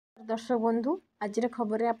दर्शक बंधु आजिर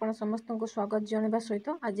खबर आपण समस्त को स्वागत जणाइबा सहित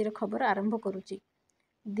आजिर खबर आरंभ करुच्ची।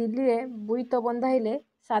 दिल्ली में बुईत बंधाइले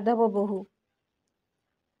साधव बहु।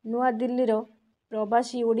 नुआ दिल्लीर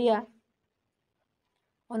प्रवासी ओडिया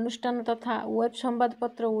अनुष्ठान तथा वेब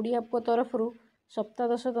संवादपत्र ओडिया तरफ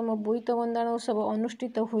सप्तदशतम बुईत बंदाण उत्सव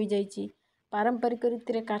अनुष्ठित हो जाइछि। पारंपरिक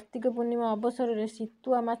रीति रे कार्तिक पूर्णिमा अवसर में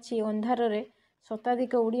शीतुआ माछी अंधार रे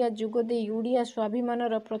शताधिक ओडिया जुगदे ओडिया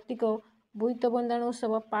स्वाभिमानर प्रतीक बुईत बंदाण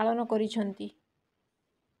उत्सव पालन करिछंती।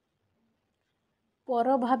 पर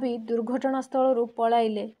भाभी दुर्घटना स्थल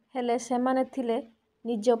पलाइले हेले सेमाने थिले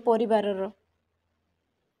निज परिवारर।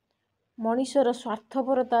 मनीषर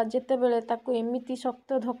स्वार्थपरता जेतेबेले ताकू एमिति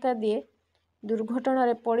शक्त धक्का दिए, दुर्घटना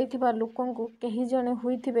रे पड़िथिबा लोकंकु केही जणे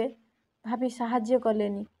होइथिबे भाभी साहाय्य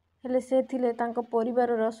कलेनी, हेले से थिले तांको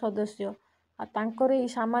परिवारर सदस्य। आ तांकर एही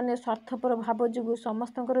सामान्य स्वार्थपर भाव जोगु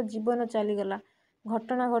समस्तଙ୍କର जीवन चलीगला।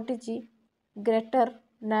 घटना घटिछि ग्रेटर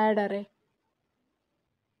नोएडा।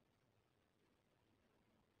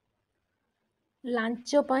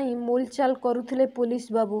 लांच पाई मूलचाल करुथिले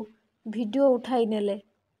पुलिस बाबू, वीडियो उठाई नेले।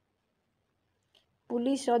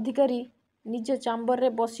 पुलिस अधिकारी निज चांबर रे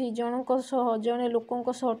बसी जनक सह जने लोकंक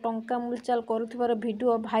सह टंका मूलचाल करुथिबार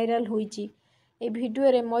वीडियो भाइराल होईछि। ए वीडियो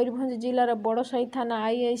रे मयूरभंज जिलार बड़साई थाना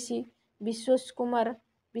आईआईसी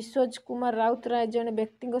विश्वज कुमार राउतराय जने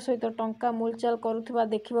व्यक्ति सहित टंका मूलचाल करुथिबा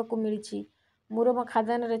देखिबाकू मिलिछि। मुरम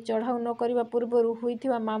खादान रे चढ़ाऊ न करिबा पूर्वरु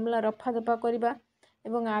होइथिबा मामला रफादफा करिबा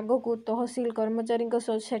एवं आगकू तहसील कर्मचारी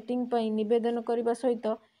सेटिंग पाई निवेदन करिबा सहित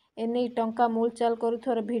एने टंका मूलचाल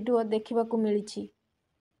करुथिबार वीडियो देखिबाकू मिलिछि।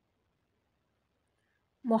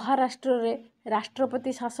 महाराष्ट्र रे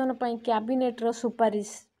राष्ट्रपति शासन पाई कैबिनेट रो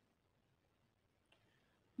सुपारिश।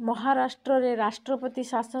 महाराष्ट्र रे राष्ट्रपति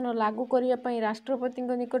शासन लागू करिया पाई राष्ट्रपति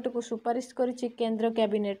निकट को सुपारिश करिछि केंद्र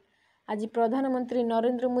कैबिनेट। आज प्रधानमंत्री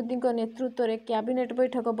नरेंद्र मोदी नेतृत्व में कैबिनेट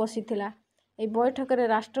बैठक बसीथिला। ए बैठक रे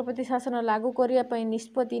राष्ट्रपति शासन लागू करिया पाई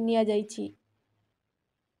निष्पत्ति निया जाइछि।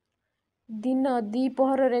 दिन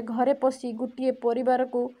द्विपहर रे घरे पसी गुटिए परिवार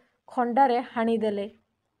को खंडारे हाणीदेले।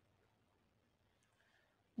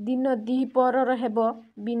 दिन द्विपहर हेब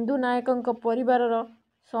बिंदु नायकंक परिवारर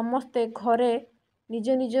समस्ते घरे निज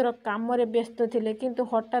निजर काम रे व्यस्त थिले, किंतु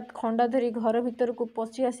हठात खंडा धरी घर भीतर को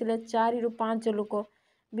पसी आसिले 4 ରୁ 5 लोक।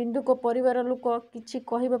 बिंदु को परिवार लोक किछि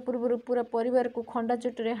कहिबा पूर्व पूरा परिवार को खंडा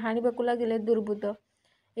चोटरे हाणीबाकू लागिले दुर्बृत्त।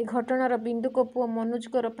 ए घटनार बिंदु को पुओ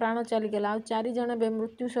मनोजकर प्राण चलीगला। 4 जण बे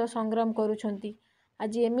मृत्यु सह संग्राम करुछंती।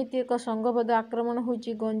 आज एमिति एक संघबद्ध आक्रमण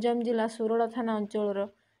होइछि गंजाम जिला सुरला थाना अंचलर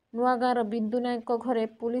नुआ गाँवर बिंदु नायक घरे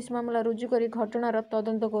पुलिस मामला रुजु करी घटनार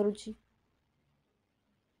तदंत करुछि।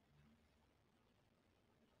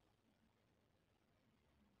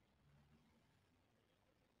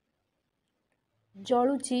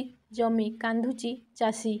 जलुची जमी कांधुची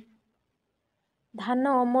चाषी। धान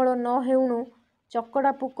अमल न हेउणु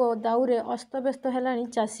चकड़ा पुक दाउरे अस्तव्यस्त हेलाणी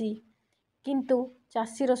चाषी, किंतु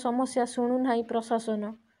चाषीर समस्या शुणु नाही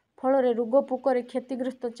प्रशासन। फल रोग पुकरे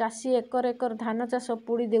क्षतिग्रस्त चाषी एकर एकर धान चाष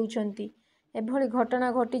पोड़ी देउछंती। एभली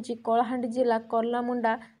घटना घटिछि कलाहांडी जिला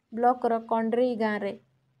कर्लामुंडा ब्लॉकर कंड्रेई गाँव रे।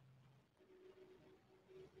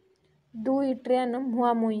 2 ट्रेन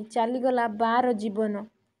मुहांमुही चलीगला 12 जीवन।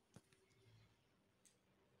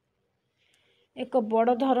 एक बड़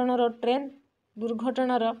धरणर ट्रेन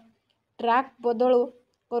दुर्घटनार ट्रैक बदल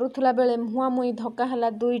करुथला बेले मुहांमुही धक्का हैला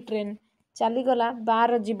 2 ट्रेन, चलीगला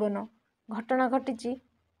 12 जीवन। घटना घटिछि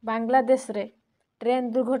बांग्लादेश रे। ट्रेन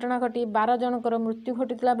दुर्घटना घटी 12 जनकर मृत्यु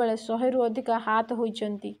घटितला बेले 100 रु अधिक हाथ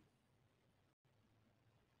होइछंती।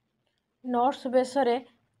 नर्स बेसरे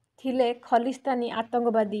थिले खलिस्तानी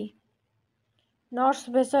आतंकवादी। नर्स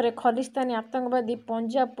बेसरे खलिस्तानी आतंकवादी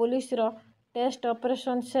पंजाब पुलिस रो टेस्ट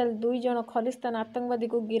ऑपरेशन सेल 2 जन खलिस्तान आतंकवादी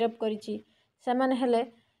को गिरफ्त करिछि। सेमाने हेले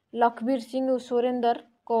लखबीर सिंह और सुरेंदर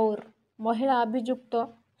कौर। महिला अभियुक्त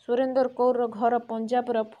सुरेंदर कौर रो घर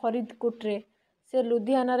पंजाब रो फरीदकोट रे। से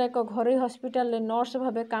लुधियाना रे एक घरोई हॉस्पिटल रे नर्स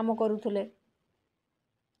भाबे काम करुथले।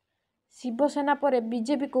 शिवसेना परे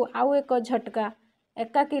बीजेपी को आउ एक झटका,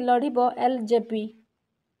 एकाकी लड़िबो एलजेपी।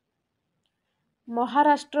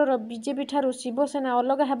 महाराष्ट्र बीजेपी ठारू शिवसेना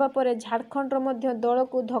अलग हेबा परे झारखंड मध्य दल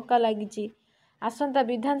को धक्का लागिछि। आसंता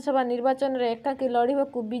विधानसभा निर्वाचन रे एकाकी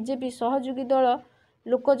लड़िबाकू बीजेपी सहयोगी दल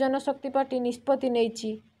लोक जनशक्ति पार्टी निष्पत्ति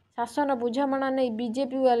नेइछि। शासन बुझामणा नै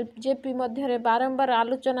बीजेपी और एलजेपी मध्य बारंबार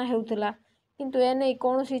आलोचना हेउथला, किंतु एने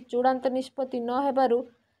कौनसी चूड़ांत निष्पत्ति न हेबारु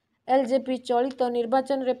एलजेपी चलित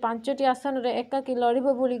निर्वाचन रे 5टी आसन रे एकाकी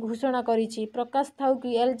लड़िबो बोली घोषणा करिछि। प्रकाश थाउ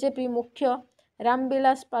कि एलजेपी मुख्य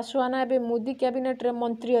रामविलास पासवान एबे मोदी कैबिनेट रे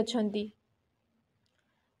मंत्री अछंती।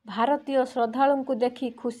 भारतीय श्रद्धालु को देखि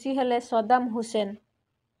खुशी हेले सद्दाम हुसैन।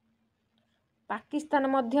 पाकिस्तान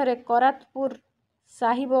मध्य करातपुर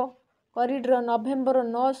ସାହିବ କରିଡର ନଭେମ୍ବର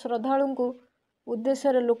 9 ଶ୍ରଦ୍ଧାଳୁଙ୍କୁ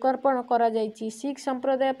ଉଦ୍ଦେଶ୍ୟରେ ଲୋକାର୍ପଣ କରାଯାଇଛି। ଶିଖ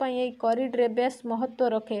ସମ୍ପ୍ରଦାୟ ପାଇଁ ଏହି କରିଡରେ ବେଶ୍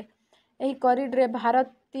ମହତ୍ତ୍ୱ ରଖେ। ଏହି କରିଡରେ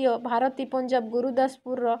ଭାରତୀ ପଞ୍ଜାବ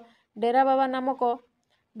ଗୁରୁଦାସପୁରର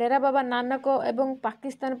ଡେରାବାବା ନାନକ ଏବଂ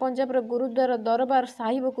ପାକିସ୍ତାନ ପଞ୍ଜାବର ଗୁରୁଦ୍ୱାର ଦରବାର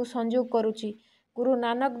ସାହିବକୁ ସଂଯୋଗ କରୁଛି। ଗୁରୁ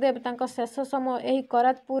ନାନକ ଦେବ ତାଙ୍କ ଶେଷ ସମୟ ଏହି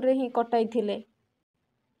କରାତପୁରରେ ହିଁ କଟାଇଥିଲେ।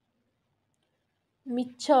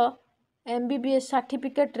 ମିଛ MBBS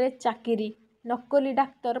ସାର୍ଟିଫିକେଟରେ ଚାକିରି, ନକଲି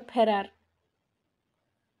ଡାକ୍ତର ଫେରାର।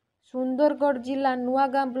 ସୁନ୍ଦରଗଡ଼ ଜିଲ୍ଲା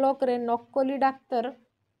ନୂଆଗାଁ ବ୍ଲକରେ ନକଲି ଡାକ୍ତର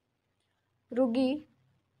ରୋଗୀ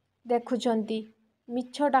ଦେଖୁଛନ୍ତି।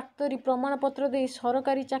 ମିଛ ଡାକ୍ତରୀ ପ୍ରମାଣପତ୍ର ଦେଇ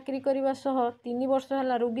ସରକାରୀ ଚାକିରି କରିବା ସହ 3 ବର୍ଷ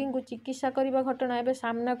ହେଲା ରୋଗୀଙ୍କୁ ଚିକିତ୍ସା କରିବା ଘଟଣା ଏବେ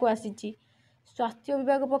ସାମ୍ନାକୁ ଆସିଛି। ସ୍ୱାସ୍ଥ୍ୟ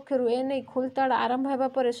ବିଭାଗ ପକ୍ଷରୁ ଏନେଇ ଖୋଳତାଡ଼ ଆରମ୍ଭ ହେବା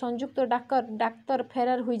ପରେ ସଂଯୁକ୍ତ ଡାକ୍ତର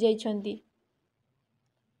ଫେରାର ହୋଇଯାଇଛନ୍ତି।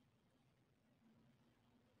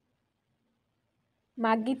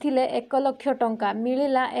 ମାଗିଥିଲେ 1 ଲକ୍ଷ ଟଙ୍କା,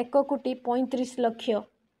 ମିଳିଲା 1,35,00,000।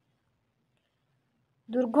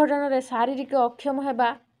 ଦୁର୍ଘଟଣାରେ ଶାରୀରିକ ଅକ୍ଷମ ହେବା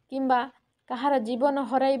କିମ୍ବା କାହାର ଜୀବନ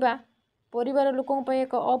ହରାଇବା ପରିବାର ଲୋକଙ୍କ ପାଇଁ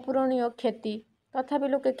ଏକ ଅପୂରଣୀୟ କ୍ଷତି। ତଥାପି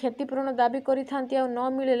ଲୋକେ କ୍ଷତିପୂରଣ ଦାବି କରିଥାନ୍ତି, ଆଉ ନ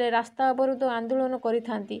ମିଳିଲେ ରାସ୍ତା ଅବରୋଧ ଆନ୍ଦୋଳନ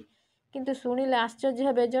କରିଥାନ୍ତି। କିନ୍ତୁ ଶୁଣିଲେ ଆଶ୍ଚର୍ଯ୍ୟ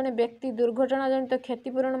ହେବେ, ଜଣେ ବ୍ୟକ୍ତି ଦୁର୍ଘଟଣାଜନିତ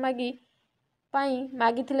କ୍ଷତିପୂରଣ ପାଇଁ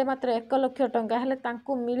ମାଗିଥିଲେ ମାତ୍ର 1 ଲକ୍ଷ ଟଙ୍କା, ହେଲେ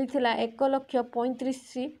ତାଙ୍କୁ ମିଳିଥିଲା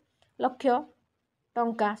 1,35,00,000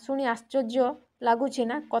 ଟଙ୍କା। ଶୁଣି ଆଶ୍ଚର୍ଯ୍ୟ ଲାଗୁଛି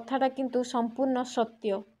ନା? କଥାଟା କିନ୍ତୁ ସମ୍ପୂର୍ଣ୍ଣ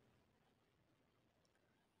ସତ୍ୟ।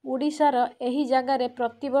 ଓଡ଼ିଶାର ଏହି ଜାଗାରେ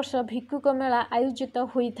ପ୍ରତିବର୍ଷ ଭିକ୍ଷୁକ ମେଳା ଆୟୋଜିତ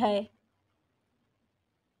ହୋଇଥାଏ।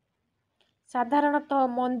 ସାଧାରଣତଃ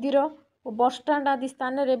ମନ୍ଦିର ଓ ବସ୍ଷ୍ଟାଣ୍ଡ ଆଦି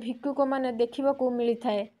ସ୍ଥାନରେ ଭିକ୍ଷୁକମାନେ ଦେଖିବାକୁ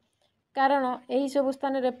ମିଳିଥାଏ। କାରଣ ଏହିସବୁ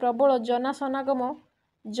ସ୍ଥାନରେ ପ୍ରବଳ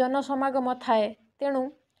ଜନସମାଗମ ଥାଏ। ତେଣୁ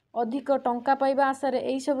ଅଧିକ ଟଙ୍କା ପାଇବା ଆଶାରେ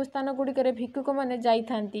ଏହିସବୁ ସ୍ଥାନଗୁଡ଼ିକରେ ଭିକ୍ଷୁକମାନେ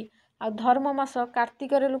ଯାଇଥାନ୍ତି। ଆଉ ଧର୍ମ ମାସ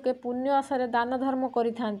କାର୍ତ୍ତିକରେ ଲୋକେ ପୁଣ୍ୟ ଆଶାରେ ଦାନ ଧର୍ମ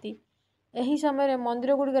କରିଥାନ୍ତି। ଏହି ସମୟରେ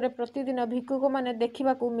ମନ୍ଦିରଗୁଡ଼ିକରେ ପ୍ରତିଦିନ ଭିକ୍ଷୁକମାନେ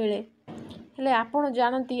ଦେଖିବାକୁ ମିଳେ। ହେଲେ ଆପଣ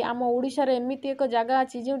ଜାଣନ୍ତି, ଆମ ଓଡ଼ିଶାରେ ଏମିତି ଏକ ଜାଗା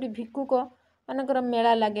ଅଛି ଯେଉଁଠି ଭିକ୍ଷୁକମାନଙ୍କର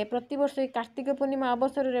ମେଳା ଲାଗେ। ପ୍ରତିବର୍ଷ ଏହି କାର୍ତ୍ତିକ ପୂର୍ଣ୍ଣିମା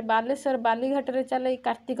ଅବସରରେ ବାଲେଶ୍ୱର ବାଲିଘାଟରେ ଚାଲେ ଏହି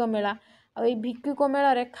କାର୍ତ୍ତିକ ମେଳା। ଆଉ ଏହି ଭିକ୍ଷୁକ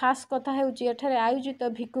ମେଳାରେ ଖାସ୍ କଥା ହେଉଛି ଏଠାରେ ଆୟୋଜିତ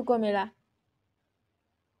ଭିକ୍ଷୁକ ମେଳା।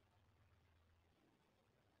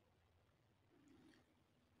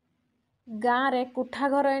 ଗାଁରେ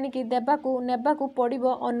କୋଠାଘର ଏଣିକି ନେବାକୁ ପଡ଼ିବ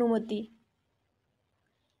ଅନୁମତି।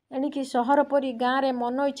 ଏଣିକି ସହର ପରି ଗାଁରେ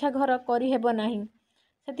ମନ ଇଚ୍ଛା ଘର କରିହେବ ନାହିଁ।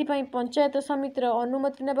 ସେଥିପାଇଁ ପଞ୍ଚାୟତ ସମିତିର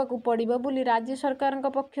ଅନୁମତି ନେବାକୁ ପଡ଼ିବ ବୋଲି ରାଜ୍ୟ ସରକାରଙ୍କ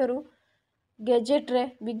ପକ୍ଷରୁ ଗେଜେଟରେ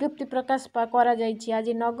ବିଜ୍ଞପ୍ତି ପ୍ରକାଶ କରାଯାଇଛି।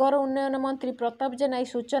 ଆଜି ନଗର ଉନ୍ନୟନ ମନ୍ତ୍ରୀ ପ୍ରତାପ ଜେନା ଏହି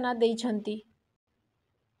ସୂଚନା ଦେଇଛନ୍ତି।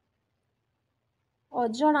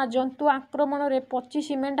 ଅଜଣା ଜନ୍ତୁ ଆକ୍ରମଣରେ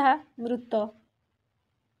 25 ମେଣ୍ଢା ମୃତ।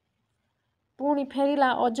 ପୁଣି ଫେରିଲା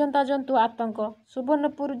ଅଜନ୍ତା ଜନ୍ତୁ ଆତଙ୍କ।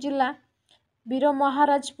 ସୁବର୍ଣ୍ଣପୁର ଜିଲ୍ଲା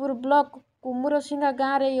ବୀରମହାରାଜପୁର ବ୍ଲକ କୁମୁରସିଂହା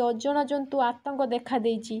ଗାଁରେ ଏହି ଅଜଣା ଜନ୍ତୁ ଆତଙ୍କ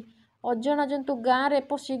ଦେଖାଦେଇଛି। ଅଜଣା ଜନ୍ତୁ ଗାଁରେ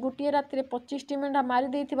ପଶି ଗୋଟିଏ ରାତିରେ 25ଟି ମେଣ୍ଢା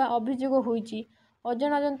ମାରିଦେଇଥିବା ଅଭିଯୋଗ ହୋଇଛି।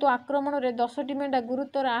 ଅଜଣା ଜନ୍ତୁ ଆକ୍ରମଣରେ 10ଟି ମେଣ୍ଢା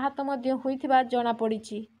ଗୁରୁତର ଆହତ ମଧ୍ୟ ହୋଇଥିବା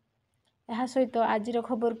ଜଣାପଡ଼ିଛି। ଏହା ସହିତ ଆଜିର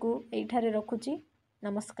ଖବରକୁ ଏଇଠାରେ ରଖୁଛି।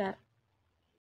 ନମସ୍କାର।